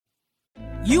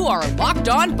You are Locked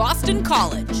On Boston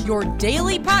College, your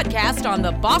daily podcast on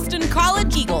the Boston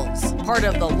College Eagles, part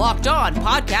of the Locked On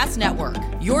Podcast Network,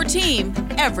 your team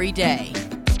every day.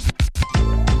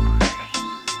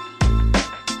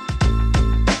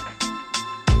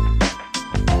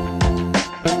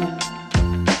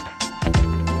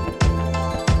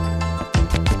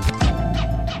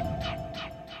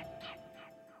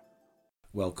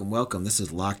 Welcome. This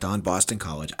is Locked On Boston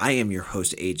College. I am your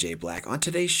host, AJ Black. On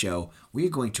today's show, we are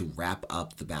going to wrap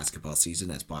up the basketball season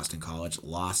as Boston College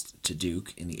lost to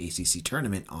Duke in the ACC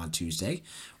tournament on Tuesday.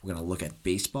 We're going to look at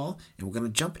baseball, and we're going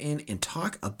to jump in and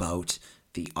talk about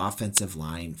the offensive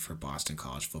line for Boston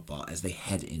College football as they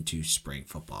head into spring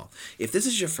football. If this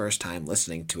is your first time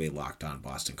listening to a Locked On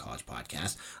Boston College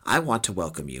podcast, I want to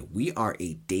welcome you. We are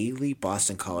a daily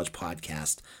Boston College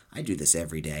podcast. I do this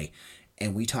every day.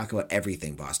 And we talk about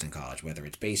everything Boston College, whether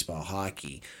it's baseball,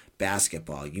 hockey,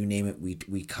 basketball, you name it,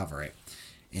 we cover it.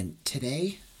 And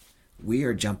today, we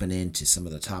are jumping into some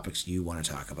of the topics you want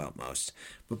to talk about most.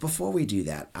 But before we do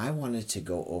that, I wanted to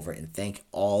go over and thank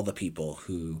all the people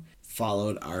who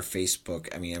followed our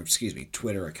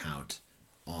Twitter account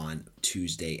on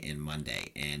Tuesday and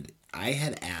Monday. And I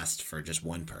had asked for just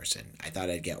one person. I thought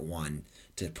I'd get one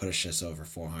to push us over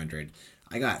 400.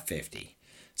 I got 50.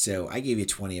 So I gave you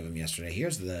 20 of them yesterday.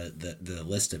 Here's the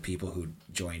list of people who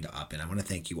joined up, and I want to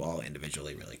thank you all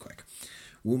individually really quick.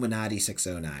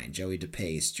 Wumanati609, Joey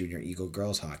DePace, Junior Eagle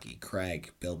Girls Hockey,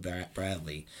 Craig, Bill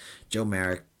Bradley, Joe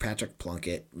Merrick, Patrick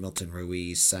Plunkett, Milton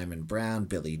Ruiz, Simon Brown,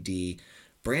 Billy D.,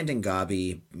 Brandon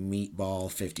Gobby,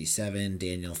 Meatball 57,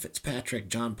 Daniel Fitzpatrick,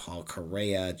 John Paul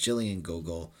Correa, Jillian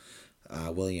Gogol,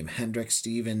 William Hendricks,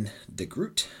 Stephen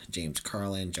DeGroot, James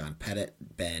Carlin, John Pettit,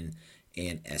 Ben,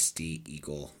 and SD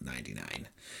Eagle 99.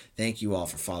 Thank you all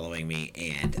for following me,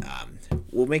 and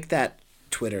we'll make that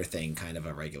Twitter thing kind of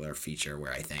a regular feature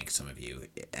where I thank some of you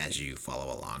as you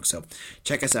follow along. So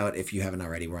check us out if you haven't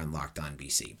already. We're on Locked On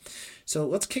BC. So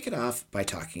let's kick it off by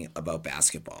talking about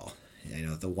basketball. You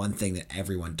know, the one thing that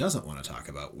everyone doesn't want to talk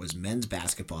about was men's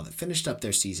basketball that finished up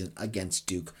their season against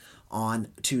Duke on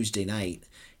Tuesday night.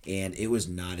 And it was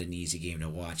not an easy game to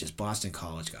watch as Boston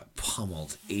College got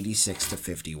pummeled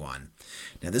 86-51.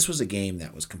 Now, this was a game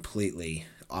that was completely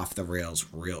off the rails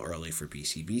real early for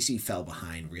BC. BC fell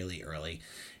behind really early.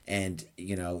 And,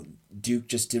 you know, Duke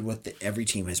just did what every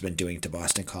team has been doing to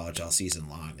Boston College all season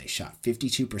long. They shot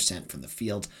 52% from the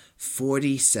field,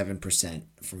 47%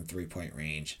 from three-point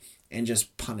range, and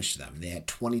just punished them. They had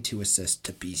 22 assists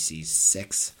to BC's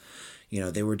 6. You know,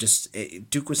 they were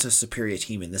Duke was a superior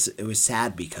team, and it was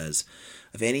sad because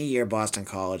of any year Boston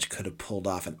College could have pulled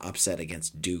off an upset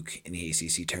against Duke in the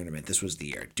ACC tournament, this was the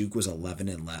year. Duke was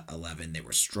 11-11. They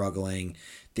were struggling.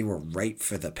 They were ripe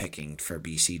for the picking for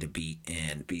BC to beat,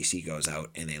 and BC goes out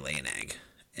and they lay an egg.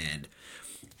 And,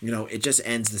 you know, it just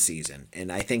ends the season. And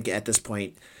I think at this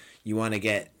point, you want to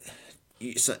get...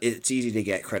 So it's easy to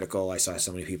get critical. I saw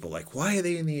so many people like, why are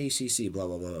they in the ACC, blah,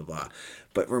 blah, blah, blah, blah.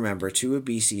 But remember, 2 of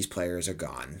BC's players are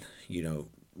gone. You know,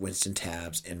 Winston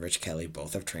Tabbs and Rich Kelly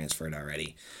both have transferred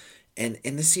already. And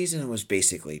the season was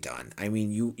basically done. I mean,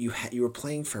 you were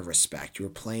playing for respect. You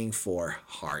were playing for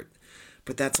heart.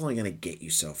 But that's only going to get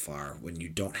you so far when you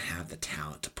don't have the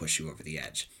talent to push you over the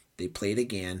edge. They played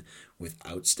again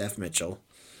without Steph Mitchell.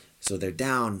 So they're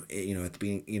down, you know,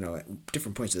 at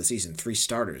different points of the season, 3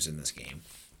 starters in this game.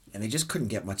 And they just couldn't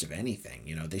get much of anything.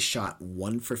 You know, they shot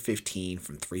 1 for 15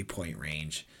 from three-point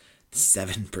range,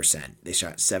 7%. They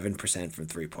shot 7% from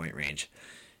three-point range.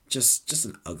 Just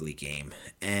an ugly game.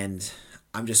 And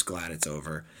I'm just glad it's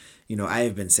over. You know, I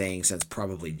have been saying since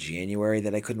probably January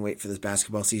that I couldn't wait for this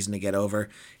basketball season to get over.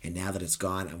 And now that it's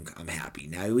gone, I'm happy.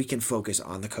 Now we can focus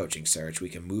on the coaching search. We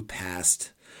can move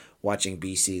past watching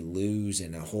BC lose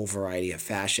in a whole variety of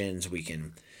fashions. We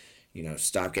can, you know,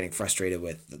 stop getting frustrated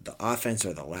with the offense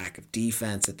or the lack of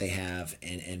defense that they have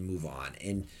and move on.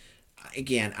 And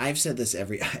again, I've said this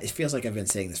it feels like I've been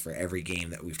saying this for every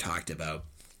game that we've talked about.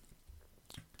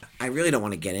 I really don't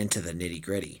want to get into the nitty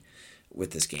gritty with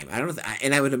this game.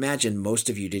 And I would imagine most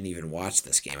of you didn't even watch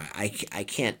this game. I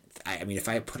mean, if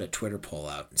I put a Twitter poll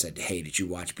out and said, hey, did you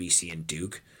watch BC and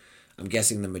Duke? I'm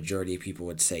guessing the majority of people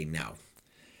would say no.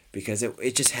 Because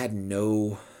it just had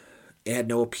no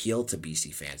appeal to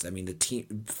BC fans. I mean, the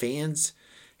fans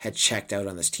had checked out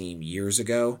on this team years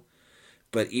ago,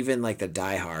 but even like the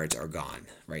diehards are gone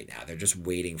right now. They're just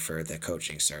waiting for the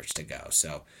coaching search to go.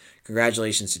 So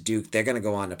congratulations to Duke. They're going to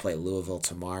go on to play Louisville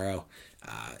tomorrow.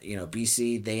 You know,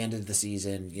 BC, they ended the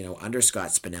season, you know, under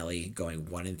Scott Spinelli going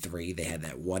 1-3. They had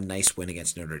that one nice win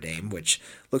against Notre Dame, which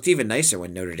looked even nicer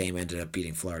when Notre Dame ended up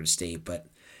beating Florida State, but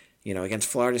Against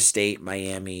Florida State,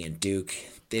 Miami, and Duke,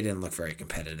 they didn't look very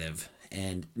competitive.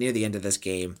 And near the end of this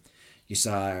game, you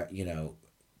saw, Justin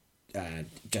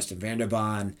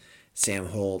Vanderbaan, Sam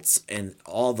Holtz, and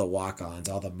all the walk-ons,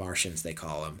 all the Martians they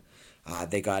call them.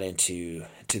 They got into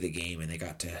the game and they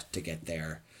got to get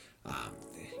their,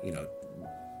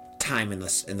 time in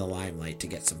the limelight to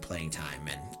get some playing time,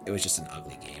 and it was just an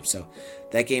ugly game. So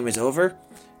that game is over.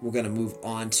 We're going to move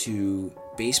on to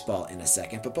baseball in a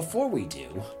second, but before we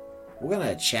do, we're going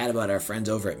to chat about our friends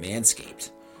over at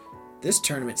Manscaped. This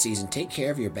tournament season, take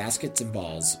care of your baskets and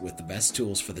balls with the best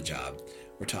tools for the job.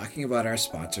 We're talking about our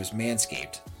sponsors,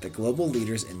 Manscaped, the global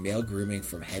leaders in male grooming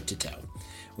from head to toe.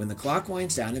 When the clock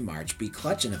winds down in March, be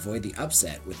clutch and avoid the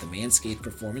upset with the Manscaped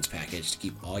Performance Package to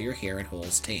keep all your hair and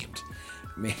holes tamed.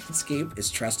 Manscaped is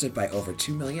trusted by over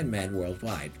 2 million men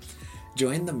worldwide.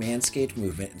 Join the Manscaped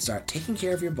movement and start taking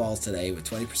care of your balls today with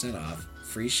 20% off,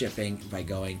 free shipping by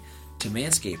going to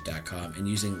manscaped.com and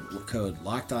using code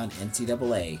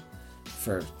LOCKEDONNCAA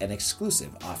for an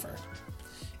exclusive offer.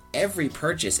 Every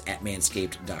purchase at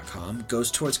manscaped.com goes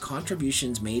towards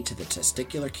contributions made to the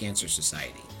Testicular Cancer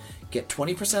Society. Get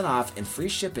 20% off and free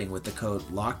shipping with the code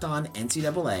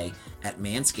LOCKEDONNCAA at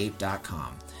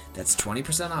manscaped.com. That's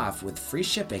 20% off with free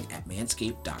shipping at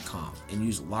manscaped.com. And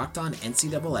use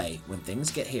LOCKEDONNCAA when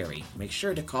things get hairy. Make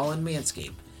sure to call in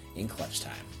Manscaped in clutch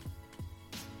time.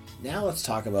 Now let's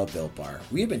talk about Built Bar.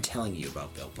 We have been telling you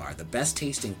about Built Bar, the best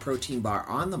tasting protein bar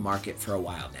on the market for a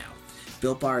while now.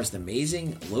 Built Bar is the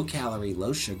amazing, low calorie,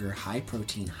 low sugar, high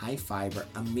protein, high fiber,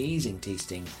 amazing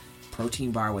tasting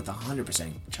protein bar with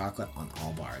 100% chocolate on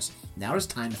all bars. Now it's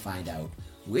time to find out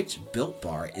which Built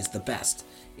Bar is the best.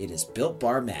 It is Built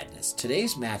Bar Madness.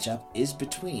 Today's matchup is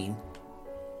between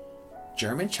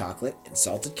German chocolate and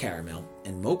salted caramel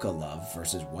and Mocha Love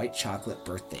versus white chocolate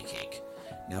birthday cake.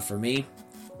 Now for me,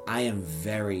 I am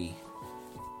very,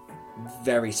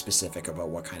 very specific about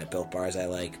what kind of Built Bars I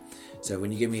like. So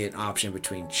when you give me an option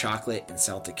between chocolate and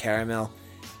salted caramel,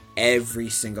 every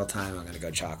single time I'm going to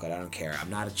go chocolate. I don't care. I'm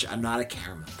not a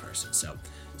caramel person. So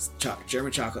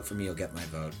German chocolate for me will get my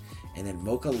vote. And then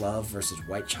Mocha Love versus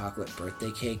white chocolate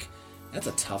birthday cake. That's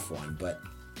a tough one, but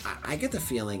I get the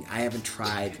feeling, I haven't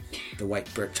tried the white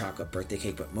chocolate birthday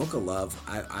cake, but Mocha Love,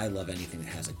 I love anything that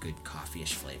has a good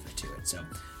coffee-ish flavor to it. So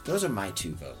those are my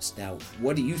two votes. Now,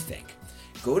 what do you think?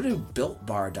 Go to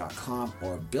BuiltBar.com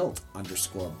or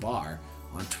Built_bar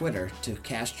on Twitter to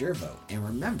cast your vote. And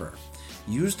remember,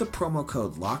 use the promo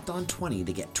code LOCKEDON20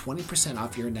 to get 20%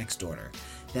 off your next order.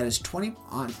 That is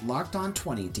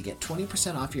LOCKEDON20 to get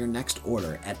 20% off your next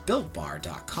order at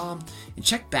BuiltBar.com, and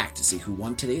check back to see who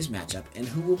won today's matchup and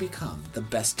who will become the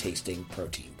best tasting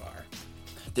protein bar.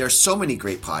 There are so many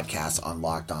great podcasts on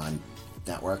Locked On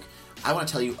Network. I want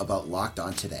to tell you about Locked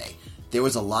On Today. There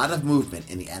was a lot of movement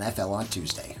in the NFL on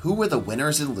Tuesday. Who were the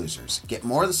winners and losers? Get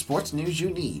more of the sports news you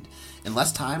need in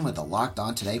less time with the Locked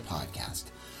On Today podcast.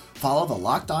 Follow the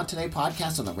Locked On Today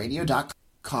podcast on the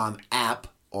radio.com app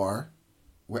or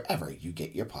wherever you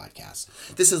get your podcasts.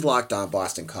 This is Locked On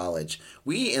Boston College.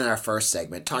 We, in our first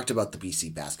segment, talked about the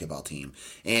BC basketball team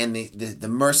and the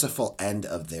merciful end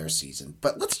of their season.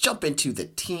 But let's jump into the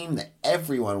team that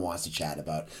everyone wants to chat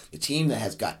about, the team that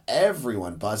has got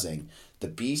everyone buzzing, the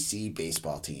BC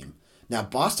baseball team. Now,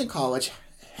 Boston College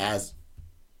has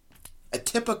a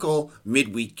typical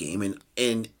midweek game,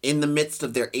 and in the midst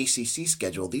of their ACC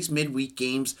schedule, these midweek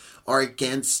games are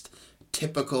against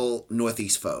typical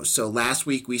Northeast foes. So last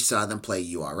week we saw them play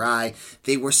URI.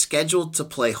 They were scheduled to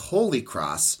play Holy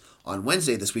Cross on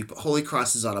Wednesday this week, but Holy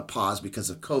Cross is on a pause because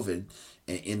of COVID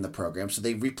in the program. So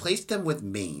they replaced them with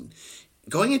Maine.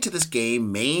 Going into this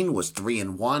game, Maine was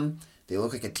 3-1. They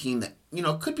look like a team that,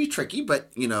 could be tricky,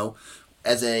 but,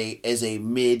 as a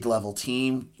mid-level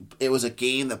team, it was a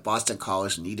game that Boston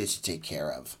College needed to take care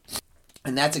of.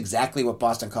 And that's exactly what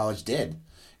Boston College did.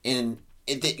 And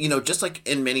just like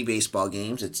in many baseball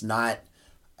games, it's not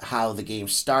how the game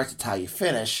starts, it's how you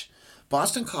finish.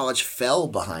 Boston College fell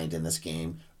behind in this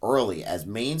game early as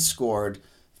Maine scored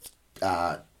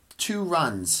 2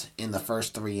 runs in the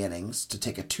first 3 innings to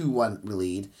take a 2-1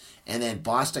 lead, and then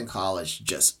Boston College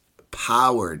just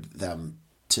powered them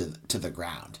to the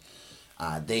ground.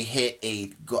 They hit a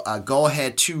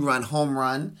go-ahead 2-run home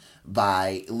run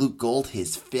by Luke Gold,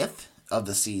 his 5th of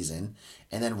the season,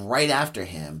 and then right after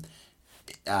him,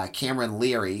 Cameron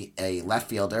Leary, a left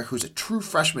fielder who's a true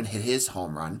freshman, hit his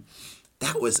home run.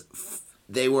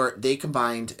 They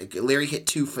combined. Leary hit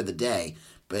 2 for the day,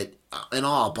 but in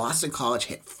all, Boston College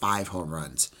hit 5 home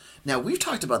runs. Now, we've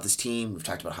talked about this team. We've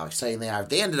talked about how exciting they are.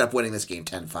 They ended up winning this game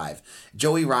 10-5.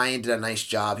 Joey Ryan did a nice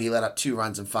job. He let up 2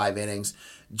 runs in 5 innings.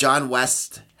 John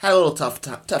West had a little tough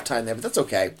time there, but that's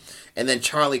okay. And then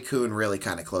Charlie Coon really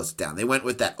kind of closed it down. They went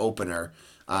with that opener.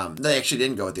 They actually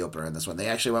didn't go with the opener in this one. They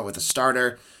actually went with a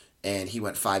starter, and he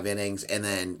went 5 innings, and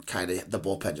then kind of the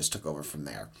bullpen just took over from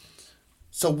there.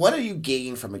 So what do you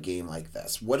gain from a game like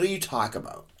this? What do you talk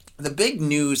about? The big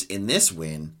news in this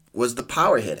win was the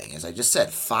power hitting. As I just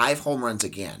said, 5 home runs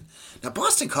again. Now,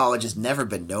 Boston College has never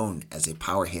been known as a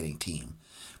power hitting team.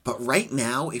 But right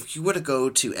now, if you were to go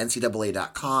to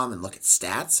NCAA.com and look at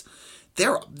stats,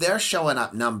 they're showing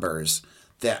up numbers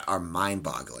that are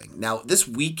mind-boggling. Now, this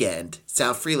weekend,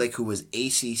 Sal Frelick, who was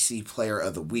ACC Player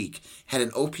of the Week, had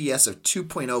an OPS of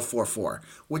 2.044,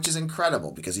 which is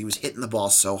incredible because he was hitting the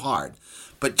ball so hard.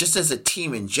 But just as a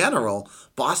team in general,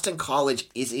 Boston College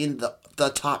is in the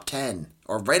top 10,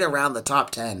 or right around the top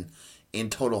 10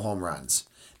 in total home runs.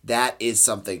 That is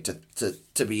something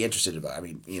to be interested about. I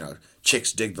mean,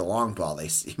 chicks dig the long ball.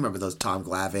 You remember those Tom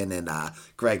Glavine and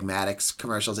Greg Maddux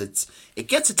commercials? It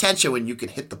gets attention when you can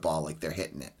hit the ball like they're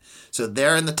hitting it. So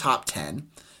they're in the top 10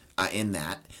 in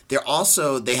that.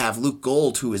 They have Luke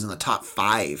Gold, who is in the top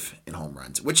 5 in home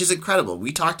runs, which is incredible.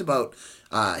 We talked about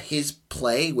his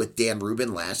play with Dan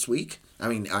Rubin last week.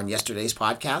 On yesterday's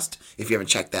podcast. If you haven't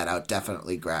checked that out,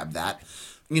 definitely grab that.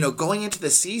 Going into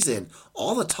the season,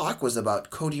 all the talk was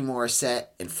about Cody Morissette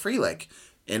and Frelick,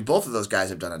 and both of those guys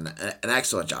have done an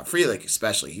excellent job. Frelick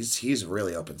especially, he's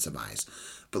really opened some eyes.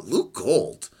 But Luke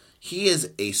Gold, he is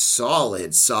a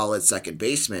solid second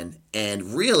baseman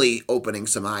and really opening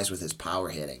some eyes with his power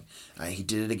hitting. He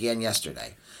did it again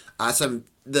yesterday.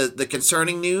 The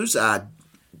concerning news,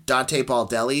 Dante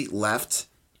Baldelli left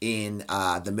in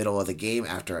the middle of the game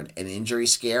after an injury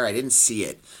scare. I didn't see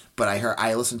it, but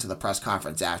I listened to the press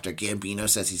conference after. Gambino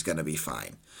says he's going to be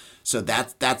fine. So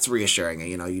that's reassuring.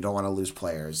 You don't want to lose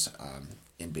players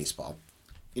in baseball.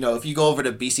 If you go over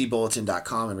to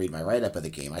bcbulletin.com and read my write-up of the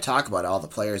game, I talk about all the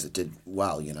players that did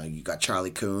well. You got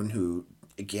Charlie Coon, who,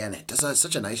 again, does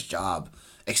such a nice job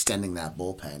extending that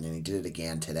bullpen, and he did it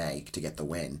again today to get the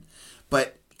win.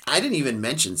 But I didn't even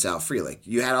mention Sal Frelick.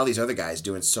 You had all these other guys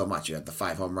doing so much. You had the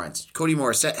 5 home runs. Cody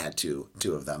Morissette had two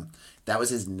of them. That was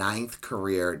his 9th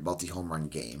career multi-home run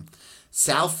game.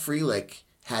 Sal Frelick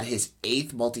had his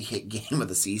 8th multi-hit game of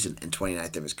the season and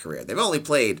 29th of his career. They've only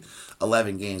played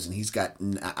 11 games, and he's got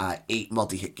 8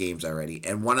 multi-hit games already.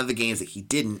 And one of the games that he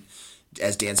didn't,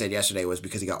 as Dan said yesterday, was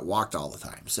because he got walked all the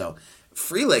time. So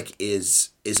Frelick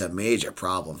is a major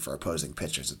problem for opposing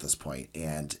pitchers at this point,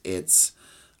 and it's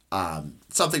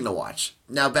something to watch.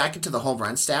 Now back into the home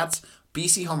run stats.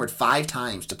 BC homered 5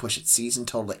 times to push its season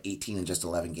total to 18 in just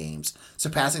 11 games,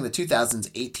 surpassing the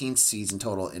 2018 season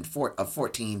total of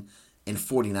 14 in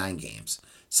 49 games.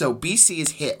 So BC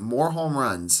has hit more home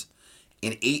runs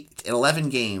in 11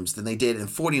 games than they did in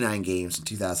 49 games in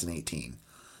 2018,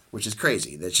 which is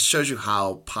crazy. That just shows you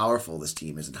how powerful this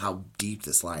team is and how deep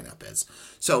this lineup is.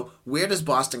 So where does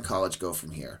Boston College go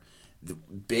from here? The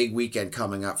big weekend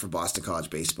coming up for Boston College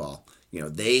baseball.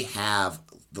 They have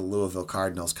the Louisville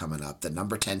Cardinals coming up, the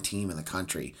number 10 team in the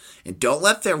country. And don't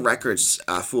let their records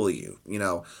fool you.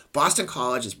 Boston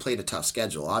College has played a tough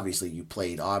schedule. Obviously, you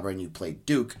played Auburn, you played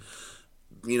Duke.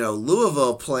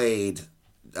 Louisville played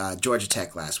Georgia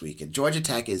Tech last week. And Georgia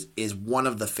Tech is one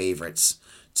of the favorites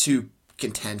to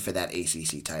contend for that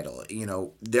ACC title.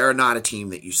 They're not a team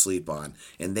that you sleep on.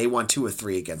 And they won 2 or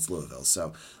 3 against Louisville.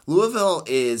 So Louisville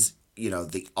is...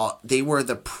 they were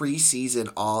the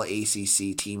preseason All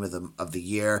ACC team of the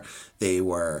year. They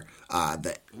were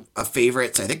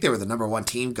favorites. I think they were the number 1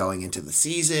 team going into the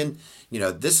season.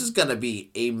 This is going to be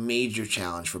a major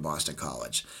challenge for Boston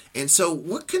College. And so,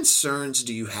 what concerns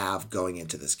do you have going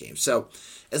into this game? So,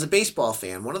 as a baseball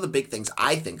fan, one of the big things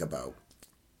I think about,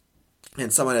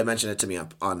 and someone had mentioned it to me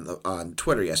on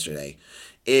Twitter yesterday,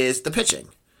 is the pitching.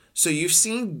 So you've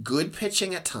seen good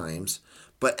pitching at times.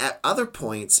 But at other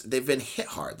points, they've been hit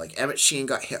hard. Like Emmett Sheehan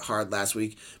got hit hard last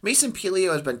week. Mason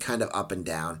Pelio has been kind of up and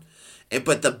down.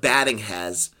 But the batting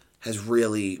has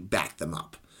really backed them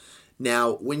up.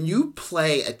 Now, when you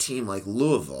play a team like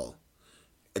Louisville,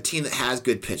 a team that has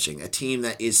good pitching, a team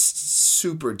that is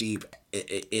super deep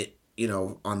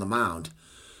on the mound,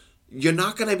 you're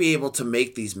not going to be able to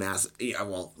make these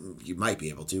well, you might be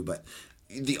able to, but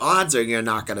the odds are you're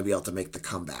not going to be able to make the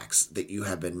comebacks that you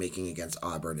have been making against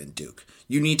Auburn and Duke.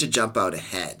 You need to jump out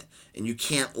ahead, and you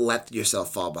can't let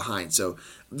yourself fall behind. So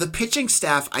the pitching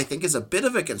staff, I think, is a bit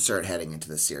of a concern heading into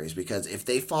this series because if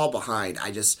they fall behind,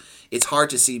 it's hard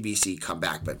to see BC come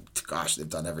back, but gosh, they've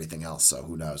done everything else, so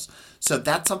who knows. So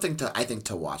that's something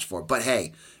to watch for. But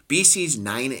hey, BC's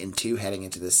 9-2 heading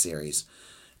into this series.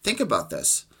 Think about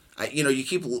this. I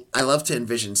love to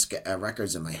envision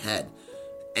records in my head.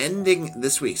 ending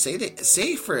this week,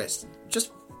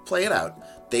 just play it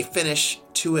out. They finish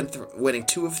winning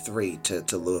 2 of 3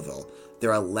 to Louisville.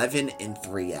 They're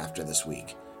 11-3 after this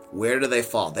week. Where do they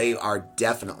fall? They are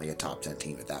definitely a top 10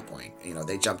 team at that point.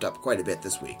 They jumped up quite a bit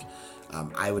this week.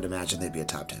 I would imagine they'd be a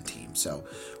top 10 team. So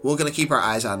we're going to keep our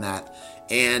eyes on that.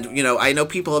 And, I know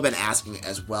people have been asking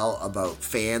as well about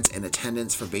fans and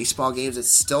attendance for baseball games.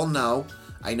 It's still no.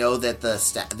 I know that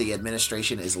the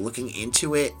administration is looking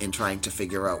into it and trying to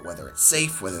figure out whether it's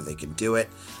safe, whether they can do it.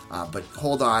 But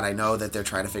hold on, I know that they're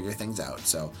trying to figure things out.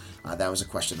 So that was a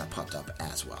question that popped up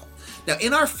as well. Now,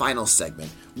 in our final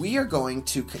segment, we are going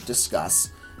to discuss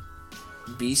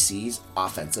BC's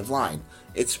offensive line.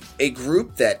 It's a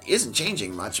group that isn't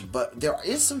changing much, but there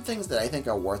is some things that I think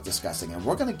are worth discussing, and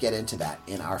we're going to get into that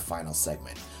in our final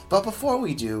segment. But before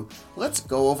we do, let's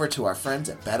go over to our friends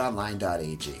at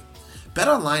betonline.ag.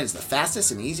 BetOnline is the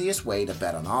fastest and easiest way to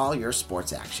bet on all your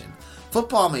sports action.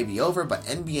 Football may be over, but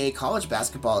NBA, college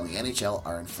basketball, and the NHL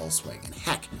are in full swing. And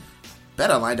heck,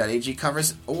 BetOnline.ag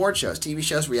covers award shows, TV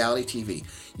shows, reality TV.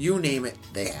 You name it,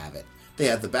 they have it. They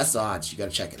have the best odds. You got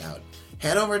to check it out.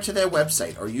 Head over to their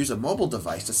website or use a mobile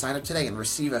device to sign up today and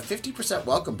receive a 50%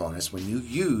 welcome bonus when you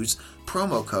use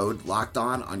promo code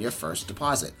LOCKEDON on your first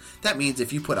deposit. That means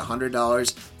if you put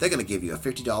 $100, they're going to give you a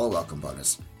 $50 welcome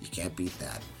bonus. You can't beat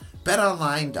that.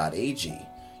 BetOnline.ag,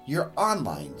 your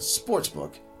online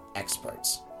sportsbook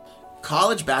experts.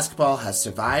 College basketball has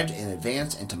survived and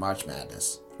advanced into March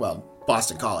Madness. Well,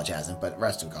 Boston College hasn't, but the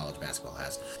rest of college basketball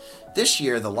has. This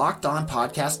year, the Locked On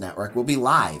Podcast Network will be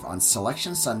live on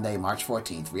Selection Sunday, March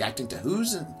 14th, reacting to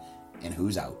who's in and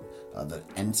who's out of the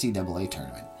NCAA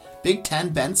tournament. Big Ten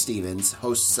Ben Stevens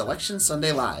hosts Selection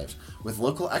Sunday Live with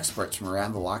local experts from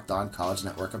around the Locked On College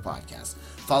Network of podcasts.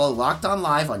 Follow Locked On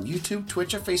Live on YouTube,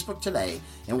 Twitch, or Facebook today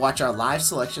and watch our live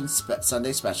Selection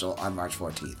Sunday special on March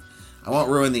 14th. I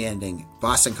won't ruin the ending.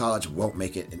 Boston College won't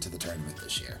make it into the tournament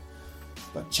this year.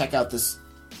 But check out this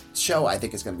show. I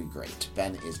think it's going to be great.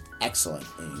 Ben is excellent,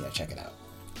 and you got to check it out.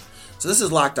 So this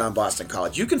is Locked On Boston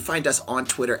College. You can find us on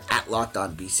Twitter at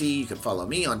LockedOnBC. You can follow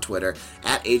me on Twitter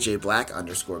at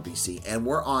AJBlack_BC. And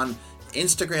we're on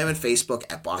Instagram and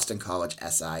Facebook at Boston College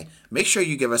SI. Make sure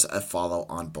you give us a follow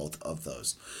on both of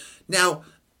those. Now,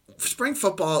 spring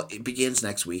football begins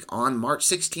next week. On March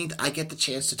 16th, I get the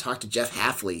chance to talk to Jeff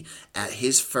Hafley at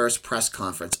his first press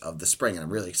conference of the spring, and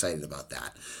I'm really excited about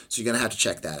that. So you're going to have to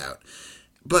check that out.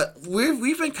 But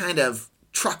we've been kind of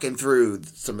trucking through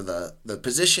some of the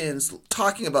positions,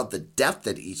 talking about the depth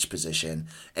at each position,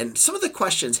 and some of the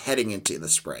questions heading into the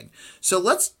spring. So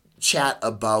let's chat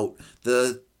about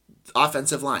the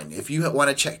offensive line. If you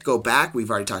want to go back, we've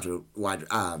already talked about wide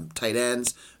tight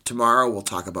ends. Tomorrow we'll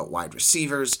talk about wide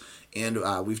receivers, and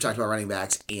we've talked about running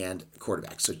backs and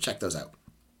quarterbacks. So check those out.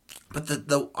 But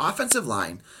the offensive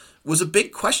line was a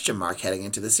big question mark heading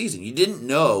into the season. You didn't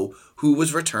know who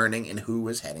was returning and who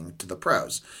was heading to the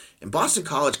pros. And Boston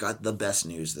College got the best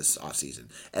news this offseason,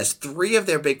 as 3 of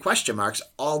their big question marks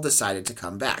all decided to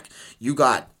come back. You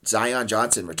got Zion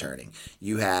Johnson returning.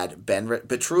 You had Ben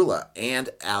Petrula and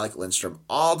Alec Lindstrom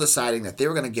all deciding that they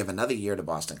were going to give another year to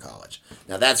Boston College.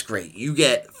 Now that's great. You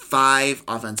get 5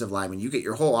 offensive linemen. You get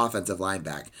your whole offensive line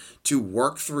back to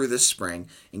work through this spring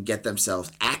and get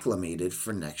themselves acclimated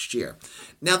for next year.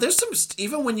 Now there's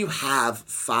even when you have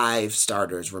 5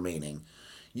 starters remaining,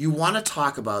 you want to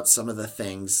talk about some of the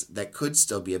things that could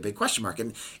still be a big question mark.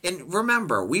 And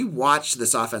remember, we watched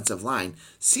this offensive line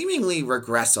seemingly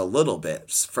regress a little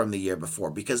bit from the year before,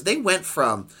 because they went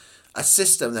from a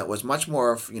system that was much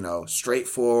more,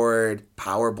 straightforward,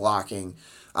 power blocking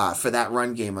for that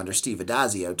run game under Steve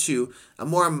Addazio to a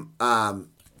more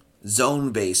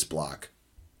zone-based block,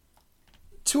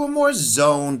 to a more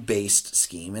zone-based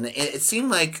scheme. And it seemed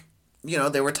like,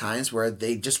 there were times where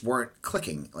they just weren't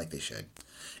clicking like they should.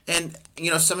 And,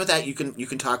 some of that you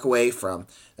can talk away from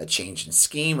a change in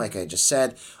scheme, like I just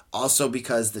said. Also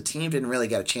because the team didn't really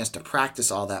get a chance to practice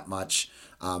all that much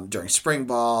during spring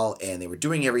ball, and they were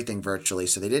doing everything virtually,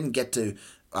 so they didn't get to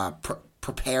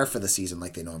prepare for the season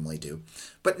like they normally do.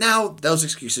 But now those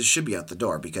excuses should be out the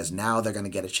door, because now they're going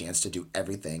to get a chance to do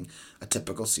everything a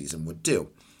typical season would do.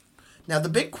 Now, the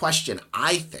big question,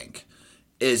 I think,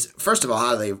 is, first of all,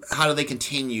 how do they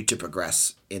continue to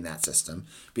progress in that system?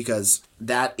 Because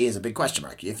that is a big question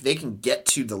mark. If they can get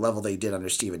to the level they did under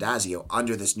Steve Addazio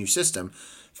under this new system,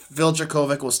 Phil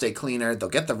Dracovic will stay cleaner. They'll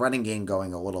get the running game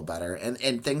going a little better,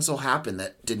 and things will happen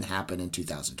that didn't happen in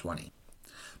 2020.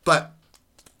 But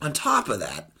on top of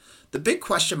that, the big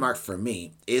question mark for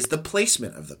me is the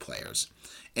placement of the players.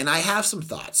 And I have some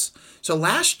thoughts. So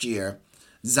last year,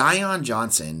 Zion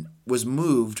Johnson was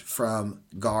moved from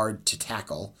guard to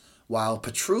tackle while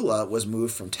Petrula was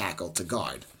moved from tackle to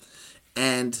guard.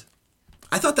 And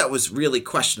I thought that was really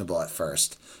questionable at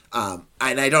first. And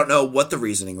I don't know what the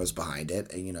reasoning was behind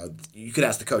it. You know, you could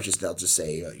ask the coaches, they'll just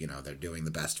say, you know, they're doing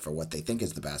the best for what they think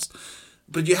is the best.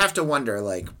 But you have to wonder,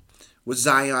 like, was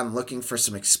Zion looking for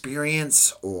some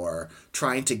experience or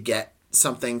trying to get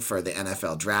something for the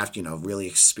NFL draft, you know, really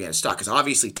expand his stock? Because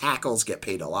obviously tackles get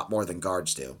paid a lot more than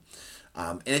guards do.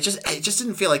 And it just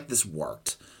didn't feel like this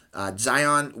worked.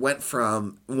 Zion went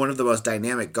from one of the most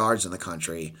dynamic guards in the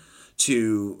country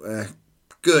to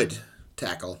good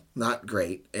tackle, not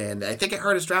great, and I think it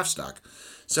hurt his draft stock.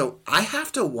 So I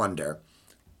have to wonder,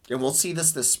 and we'll see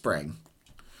this spring,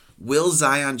 will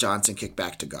Zion Johnson kick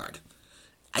back to guard?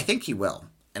 I think he will,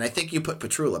 and I think you put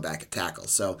Petrula back at tackle.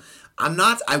 So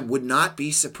I would not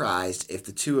be surprised if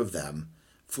the two of them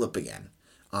flip again.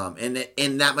 And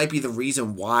that might be the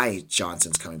reason why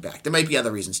Johnson's coming back. There might be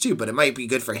other reasons too, but it might be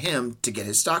good for him to get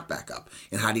his stock back up.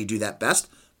 And how do you do that best?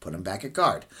 Put him back at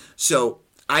guard. So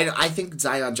I think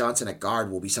Zion Johnson at guard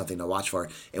will be something to watch for,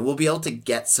 and we'll be able to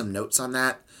get some notes on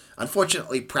that.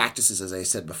 Unfortunately, practices, as I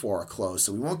said before, are closed,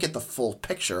 so we won't get the full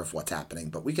picture of what's happening,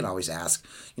 but we can always ask,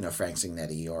 you know, Frank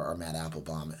Cignetti or Matt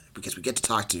Applebaum, because we get to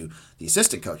talk to the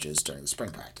assistant coaches during the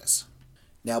spring practice.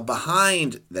 Now,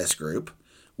 behind this group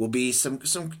will be some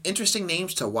interesting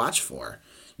names to watch for.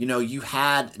 You know, you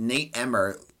had Nate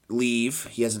Emmer leave.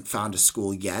 He hasn't found a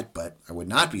school yet, but I would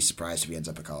not be surprised if he ends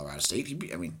up at Colorado State.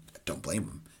 Don't blame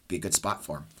him. Be a good spot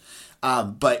for him.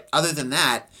 But other than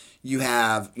that, you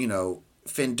have, you know,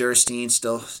 Finn Durstein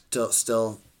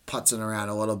still putzing around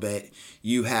a little bit.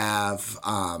 You have,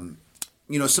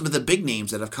 you know, some of the big names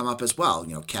that have come up as well.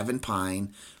 You know, Kevin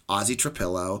Pine, Ozzie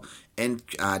Trapillo, and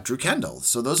Drew Kendall.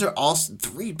 So those are all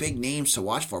three big names to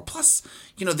watch for. Plus,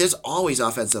 you know, there's always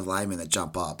offensive linemen that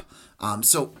jump up.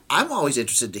 So I'm always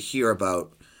interested to hear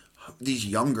about these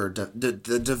younger, the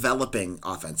developing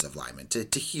offensive linemen,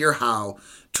 to hear how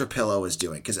Trapillo is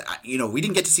doing. Because, you know, we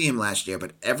didn't get to see him last year,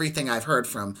 but everything I've heard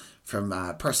from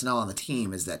personnel on the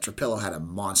team is that Trapillo had a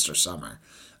monster summer.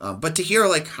 But to hear,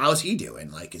 like, how's he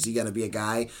doing? Like, is he going to be a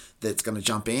guy that's going to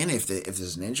jump in if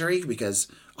there's an injury? Because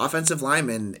offensive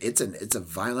lineman, it's a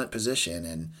violent position,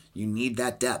 and you need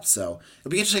that depth. So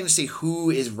it'll be interesting to see who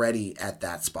is ready at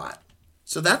that spot.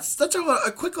 So that's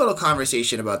a quick little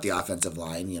conversation about the offensive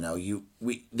line. You know,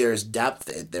 there's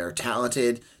depth. They're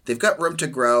talented. They've got room to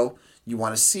grow. You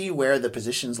want to see where the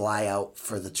positions lie out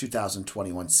for the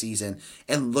 2021 season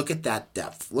and look at that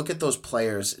depth. Look at those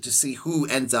players to see who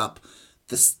ends up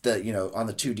on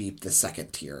the two deep, the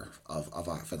second tier of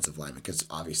offensive linemen, because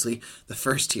obviously the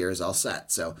first tier is all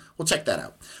set. So we'll check that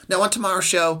out. Now on tomorrow's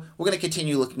show, we're going to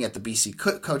continue looking at the BC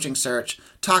coaching search,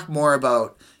 talk more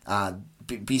about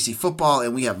BC football,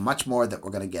 and we have much more that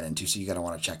we're going to get into, so you're going to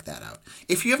want to check that out.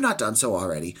 If you have not done so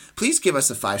already, please give us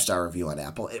a 5-star review on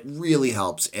Apple. It really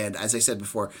helps, and as I said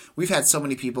before, we've had so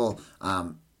many people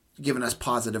giving us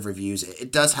positive reviews.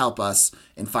 It does help us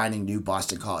in finding new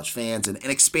Boston College fans and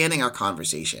expanding our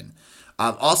conversation.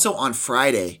 Also on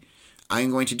Friday,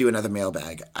 I'm going to do another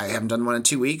mailbag. I haven't done one in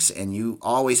 2 weeks, and you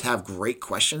always have great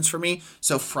questions for me.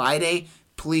 So Friday,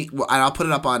 please, and I'll put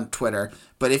it up on Twitter,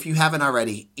 but if you haven't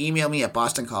already, email me at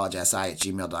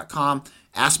bostoncollegesi@gmail.com.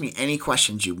 Ask me any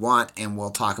questions you want, and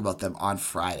we'll talk about them on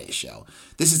Friday's show.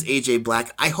 This is AJ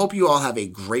Black. I hope you all have a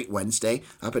great Wednesday.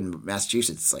 Up in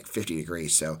Massachusetts, it's like 50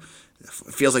 degrees, so it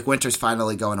feels like winter's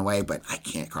finally going away, but I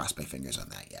can't cross my fingers on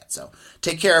that yet. So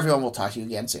take care, everyone. We'll talk to you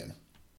again soon.